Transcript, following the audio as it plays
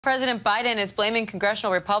President Biden is blaming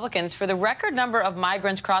congressional Republicans for the record number of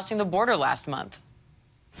migrants crossing the border last month.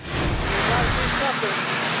 They got to do something.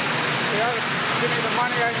 They ought to give me the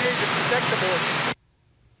money I need to protect the border.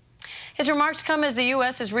 His remarks come as the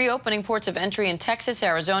U.S. is reopening ports of entry in Texas,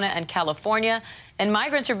 Arizona, and California, and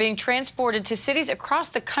migrants are being transported to cities across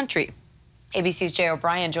the country. ABC's Jay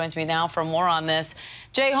O'Brien joins me now for more on this.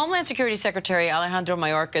 Jay, Homeland Security Secretary Alejandro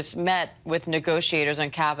Mayorkas met with negotiators on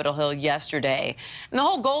Capitol Hill yesterday. And the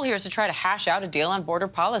whole goal here is to try to hash out a deal on border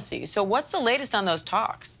policy. So what's the latest on those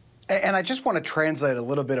talks? And I just want to translate a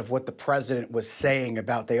little bit of what the president was saying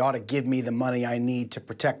about they ought to give me the money I need to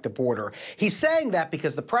protect the border. He's saying that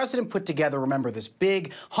because the president put together, remember, this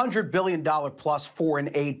big $100 billion plus foreign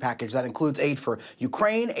aid package that includes aid for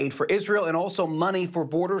Ukraine, aid for Israel, and also money for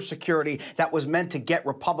border security that was meant to get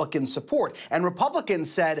Republican support. And Republicans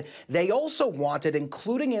said they also wanted,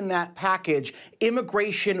 including in that package,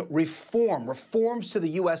 immigration reforms to the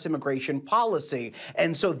U.S. immigration policy.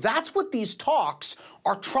 And so that's what these talks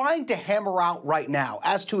are trying to hammer out right now.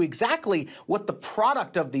 As to exactly what the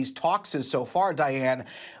product of these talks is so far, Diane,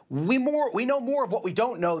 we know more of what we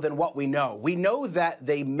don't know than what we know. We know that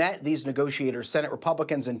they met, these negotiators, Senate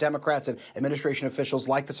Republicans and Democrats and administration officials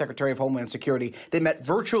like the Secretary of Homeland Security. They met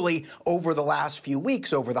virtually over the last few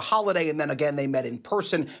weeks, over the holiday, and then again they met in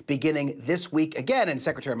person beginning this week again. And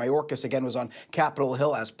Secretary Mayorkas again was on Capitol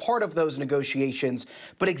Hill as part of those negotiations.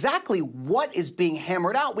 But exactly what is being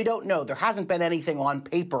hammered out, we don't know. There hasn't been anything on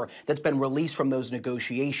paper that's been released from those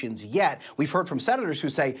negotiations yet. We've heard from senators who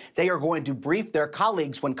say they are going to brief their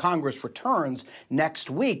colleagues when Congress returns next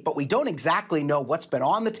week, but we don't exactly know what's been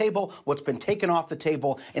on the table, what's been taken off the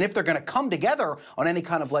table, and if they're going to come together on any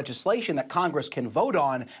kind of legislation that Congress can vote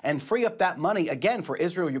on and free up that money, again, for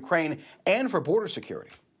Israel, Ukraine, and for border security.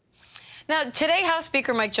 Now, today, House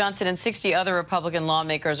Speaker Mike Johnson and 60 other Republican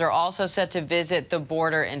lawmakers are also set to visit the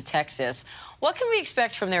border in Texas. What can we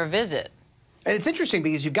expect from their visit? And it's interesting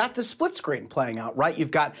because you've got the split screen playing out, right?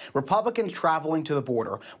 You've got Republicans traveling to the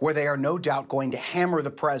border where they are no doubt going to hammer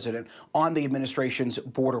the president on the administration's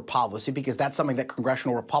border policy, because that's something that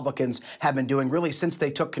congressional Republicans have been doing really since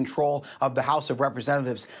they took control of the House of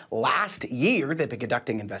Representatives last year. They've been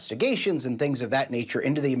conducting investigations and things of that nature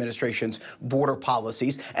into the administration's border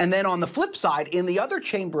policies. And then on the flip side, in the other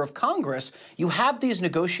chamber of Congress, you have these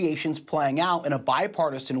negotiations playing out in a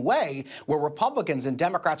bipartisan way where Republicans and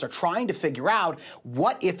Democrats are trying to figure out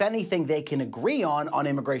what, if anything, they can agree on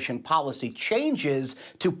immigration policy changes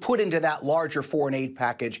to put into that larger foreign aid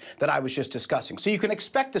package that I was just discussing. So you can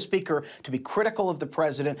expect the speaker to be critical of the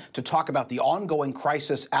president, to talk about the ongoing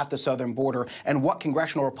crisis at the southern border and what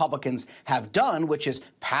congressional Republicans have done, which is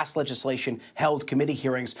pass legislation, held committee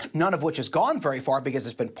hearings, none of which has gone very far because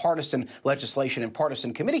it's been partisan legislation and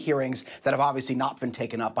partisan committee hearings that have obviously not been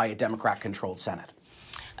taken up by a Democrat-controlled Senate.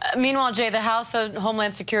 Meanwhile, Jay, the House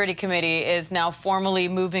Homeland Security Committee is now formally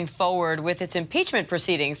moving forward with its impeachment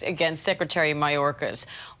proceedings against Secretary Mayorkas.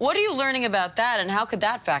 What are you learning about that, and how could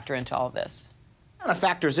that factor into all of this? Kind of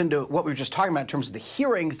factors into what we were just talking about in terms of the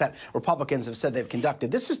hearings that Republicans have said they've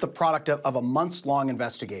conducted. This is the product of a months-long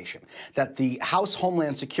investigation that the House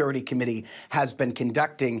Homeland Security Committee has been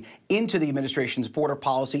conducting into the administration's border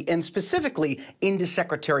policy and specifically into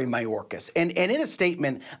Secretary Mayorkas. And in a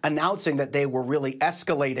statement announcing that they were really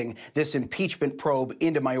escalating this impeachment probe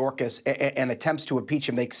into Mayorkas and attempts to impeach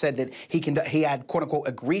him, they said that he had, quote-unquote,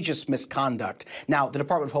 egregious misconduct. Now, the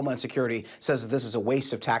Department of Homeland Security says that this is a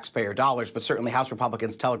waste of taxpayer dollars, but certainly House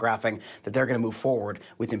Republicans telegraphing that they're going to move forward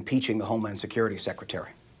with impeaching the Homeland Security Secretary.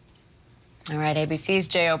 All right, ABC's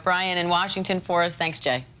Jay O'Brien in Washington for us. Thanks,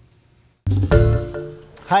 Jay.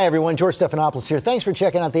 Hi, everyone. George Stephanopoulos here. Thanks for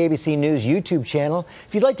checking out the ABC News YouTube channel.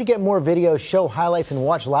 If you'd like to get more videos, show highlights, and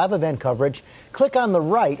watch live event coverage, click on the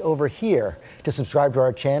right over here to subscribe to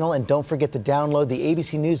our channel. And don't forget to download the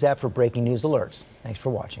ABC News app for breaking news alerts. Thanks for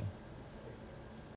watching.